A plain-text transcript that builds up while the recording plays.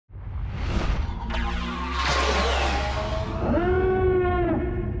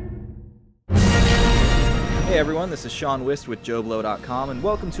everyone, this is Sean Wist with JoBlo.com, and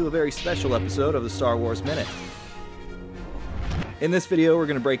welcome to a very special episode of the Star Wars Minute. In this video, we're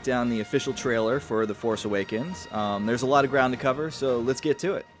going to break down the official trailer for The Force Awakens. There's a lot of ground to cover, so let's get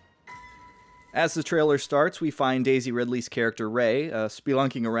to it. As the trailer starts, we find Daisy Ridley's character Rey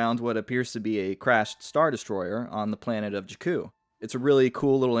spelunking around what appears to be a crashed Star Destroyer on the planet of Jakku. It's a really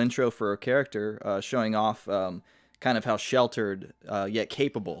cool little intro for her character, showing off kind of how sheltered yet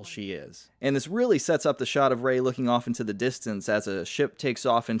capable she is. And this really sets up the shot of Rey looking off into the distance as a ship takes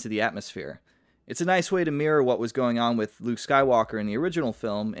off into the atmosphere. It's a nice way to mirror what was going on with Luke Skywalker in the original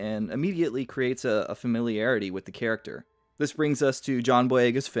film and immediately creates a familiarity with the character. This brings us to John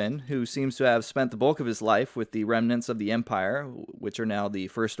Boyega's Finn, who seems to have spent the bulk of his life with the remnants of the Empire, which are now the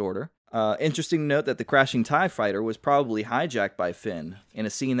First Order. Interesting to note that the crashing TIE fighter was probably hijacked by Finn in a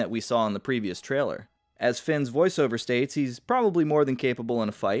scene that we saw in the previous trailer. As Finn's voiceover states, he's probably more than capable in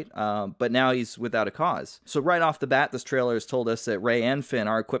a fight, but now he's without a cause. So right off the bat, this trailer has told us that Rey and Finn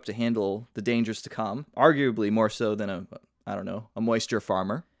are equipped to handle the dangers to come, arguably more so than a moisture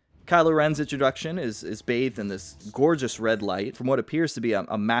farmer. Kylo Ren's introduction is bathed in this gorgeous red light from what appears to be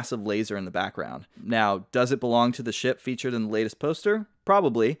a massive laser in the background. Now, does it belong to the ship featured in the latest poster?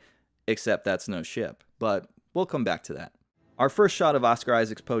 Probably, except that's no ship, but we'll come back to that. Our first shot of Oscar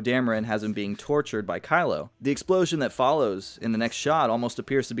Isaac's Poe Dameron has him being tortured by Kylo. The explosion that follows in the next shot almost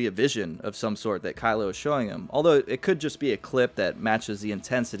appears to be a vision of some sort that Kylo is showing him, although it could just be a clip that matches the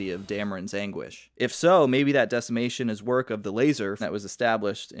intensity of Dameron's anguish. If so, maybe that decimation is work of the laser that was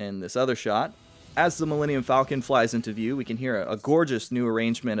established in this other shot. As the Millennium Falcon flies into view, we can hear a gorgeous new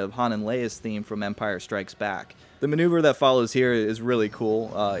arrangement of Han and Leia's theme from Empire Strikes Back. The maneuver that follows here is really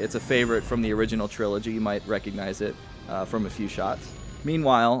cool. It's a favorite from the original trilogy. You might recognize it from a few shots.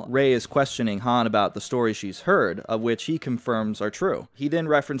 Meanwhile, Rey is questioning Han about the stories she's heard, of which he confirms are true. He then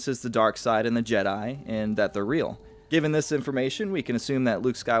references the dark side and the Jedi, and that they're real. Given this information, we can assume that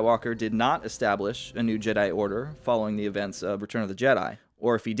Luke Skywalker did not establish a new Jedi Order following the events of Return of the Jedi,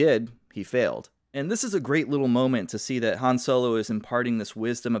 or if he did, he failed. And this is a great little moment to see that Han Solo is imparting this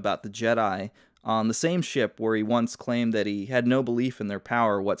wisdom about the Jedi on the same ship where he once claimed that he had no belief in their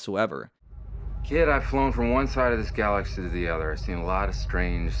power whatsoever. Kid, I've flown from one side of this galaxy to the other. I've seen a lot of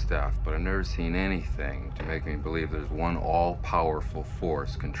strange stuff, but I've never seen anything to make me believe there's one all-powerful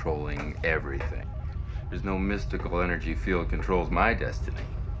force controlling everything. There's no mystical energy field controls my destiny.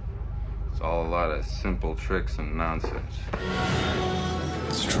 It's all a lot of simple tricks and nonsense.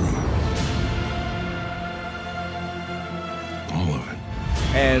 It's true. All of it.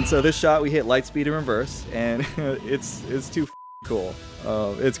 And so this shot, we hit lightspeed in reverse, and it's too cool.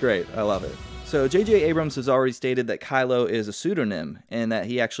 It's great. I love it. So J.J. Abrams has already stated that Kylo is a pseudonym and that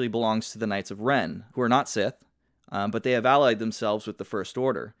he actually belongs to the Knights of Ren, who are not Sith, but they have allied themselves with the First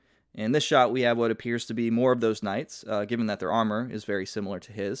Order. In this shot, we have what appears to be more of those knights, given that their armor is very similar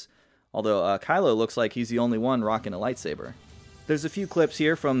to his, although Kylo looks like he's the only one rocking a lightsaber. There's a few clips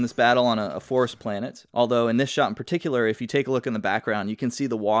here from this battle on a forest planet, although in this shot in particular, if you take a look in the background, you can see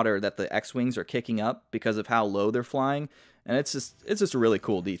the water that the X-Wings are kicking up because of how low they're flying, and it's just a really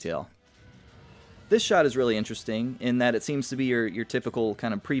cool detail. This shot is really interesting in that it seems to be your typical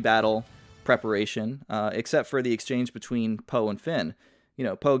kind of pre-battle preparation, except for the exchange between Poe and Finn. You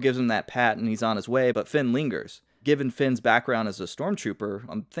know, Poe gives him that pat and he's on his way, but Finn lingers. Given Finn's background as a stormtrooper,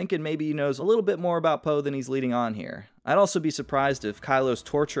 I'm thinking maybe he knows a little bit more about Poe than he's leading on here. I'd also be surprised if Kylo's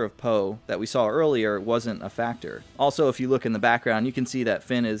torture of Poe that we saw earlier wasn't a factor. Also, if you look in the background, you can see that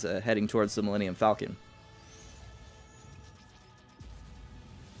Finn is heading towards the Millennium Falcon.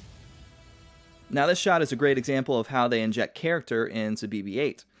 Now this shot is a great example of how they inject character into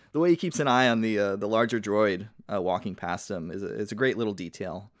BB-8. The way he keeps an eye on the larger droid walking past him is a great little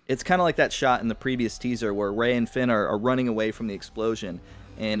detail. It's kind of like that shot in the previous teaser where Rey and Finn are running away from the explosion,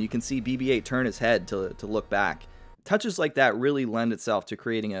 and you can see BB-8 turn his head to look back. Touches like that really lend itself to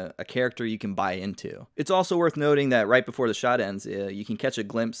creating a character you can buy into. It's also worth noting that right before the shot ends, you can catch a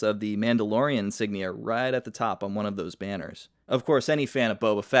glimpse of the Mandalorian insignia right at the top on one of those banners. Of course, any fan of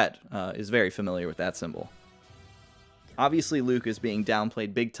Boba Fett is very familiar with that symbol. Obviously, Luke is being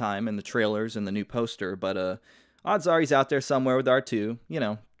downplayed big time in the trailers and the new poster, but odds are he's out there somewhere with R2, you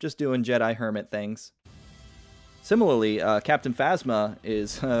know, just doing Jedi hermit things. Similarly, Captain Phasma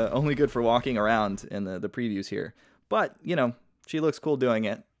is only good for walking around in the previews here. But, you know, she looks cool doing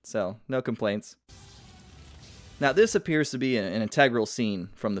it, so no complaints. Now, this appears to be an integral scene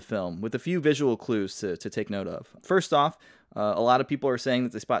from the film, with a few visual clues to take note of. First off, a lot of people are saying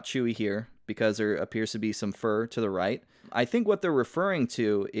that they spot Chewie here, because there appears to be some fur to the right. I think what they're referring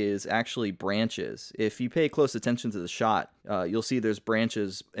to is actually branches. If you pay close attention to the shot, you'll see there's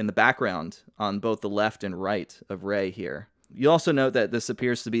branches in the background on both the left and right of Rey here. You'll also note that this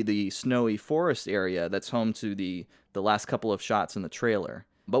appears to be the snowy forest area that's home to the last couple of shots in the trailer.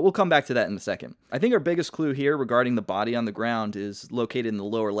 But we'll come back to that in a second. I think our biggest clue here regarding the body on the ground is located in the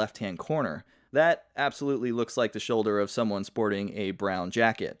lower left-hand corner. That absolutely looks like the shoulder of someone sporting a brown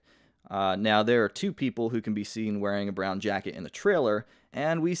jacket. Now, there are two people who can be seen wearing a brown jacket in the trailer,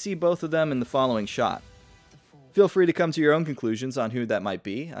 and we see both of them in the following shot. Feel free to come to your own conclusions on who that might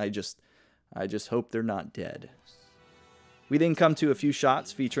be. I just hope they're not dead. We then come to a few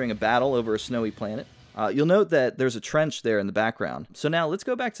shots featuring a battle over a snowy planet. You'll note that there's a trench there in the background. So now let's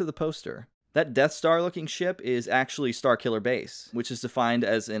go back to the poster. That Death Star looking ship is actually Starkiller Base, which is defined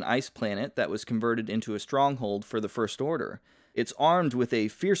as an ice planet that was converted into a stronghold for the First Order. It's armed with a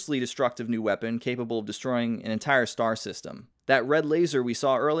fiercely destructive new weapon capable of destroying an entire star system. That red laser we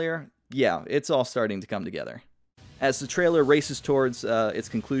saw earlier, yeah, it's all starting to come together. As the trailer races towards its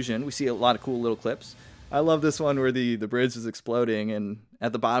conclusion, we see a lot of cool little clips. I love this one where the bridge is exploding, and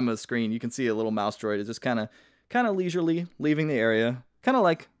at the bottom of the screen you can see a little mouse droid is just kind of leisurely leaving the area, kind of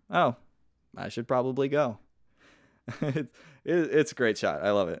like, oh, I should probably go. It's a great shot.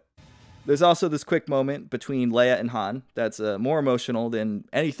 I love it. There's also this quick moment between Leia and Han that's more emotional than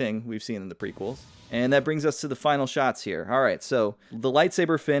anything we've seen in the prequels. And that brings us to the final shots here. All right, so the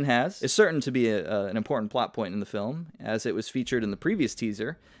lightsaber Finn has is certain to be an important plot point in the film, as it was featured in the previous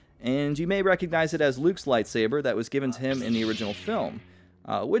teaser. And you may recognize it as Luke's lightsaber that was given to him in the original film,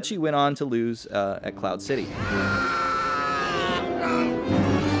 which he went on to lose at Cloud City.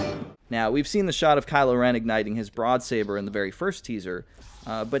 Now, we've seen the shot of Kylo Ren igniting his broadsaber in the very first teaser,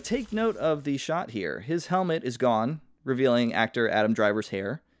 but take note of the shot here. His helmet is gone, revealing actor Adam Driver's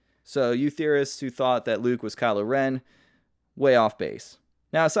hair. So you theorists who thought that Luke was Kylo Ren, way off base.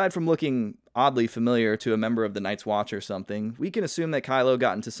 Now, aside from looking oddly familiar to a member of the Night's Watch or something, we can assume that Kylo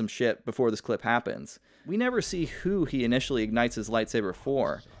got into some shit before this clip happens. We never see who he initially ignites his lightsaber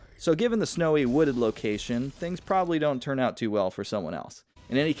for, so given the snowy, wooded location, things probably don't turn out too well for someone else.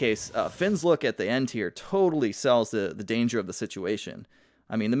 In any case, Finn's look at the end here totally sells the danger of the situation.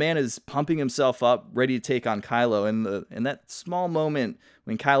 I mean, the man is pumping himself up, ready to take on Kylo, and in that small moment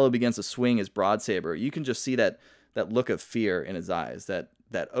when Kylo begins to swing his broadsaber, you can just see that look of fear in his eyes, that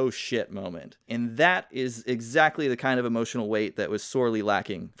oh shit moment. And that is exactly the kind of emotional weight that was sorely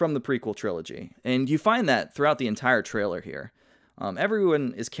lacking from the prequel trilogy. And you find that throughout the entire trailer here.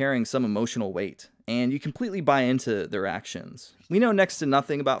 Everyone is carrying some emotional weight, and you completely buy into their actions. We know next to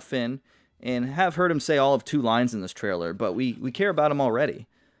nothing about Finn, and have heard him say all of 2 lines in this trailer, but we care about him already.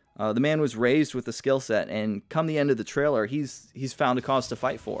 The man was raised with a skill set, and come the end of the trailer, he's found a cause to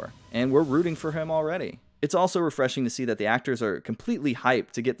fight for, and we're rooting for him already. It's also refreshing to see that the actors are completely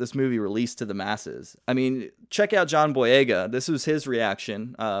hyped to get this movie released to the masses. I mean, check out John Boyega. This was his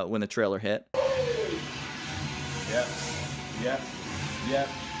reaction when the trailer hit. Yep. Yep. Yep.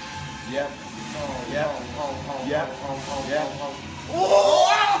 Yep. Oh, yep. Oh, yep. Yep.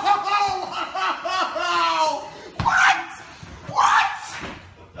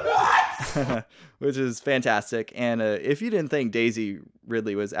 What? Which is fantastic. And if you didn't think Daisy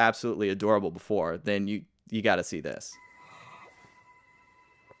Ridley was absolutely adorable before, then you got to see this.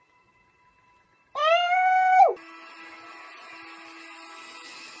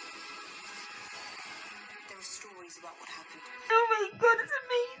 There are stories about what happened. Oh my god, it's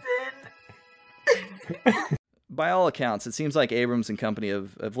amazing! By all accounts, it seems like Abrams and company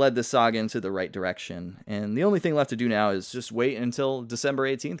have led this saga into the right direction, and the only thing left to do now is just wait until December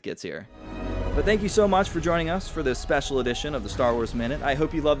 18th gets here. But thank you so much for joining us for this special edition of the Star Wars Minute. I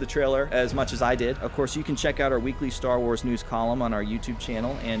hope you loved the trailer as much as I did. Of course, you can check out our weekly Star Wars news column on our YouTube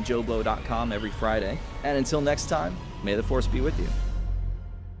channel and JoeBlow.com every Friday. And until next time, may the Force be with you.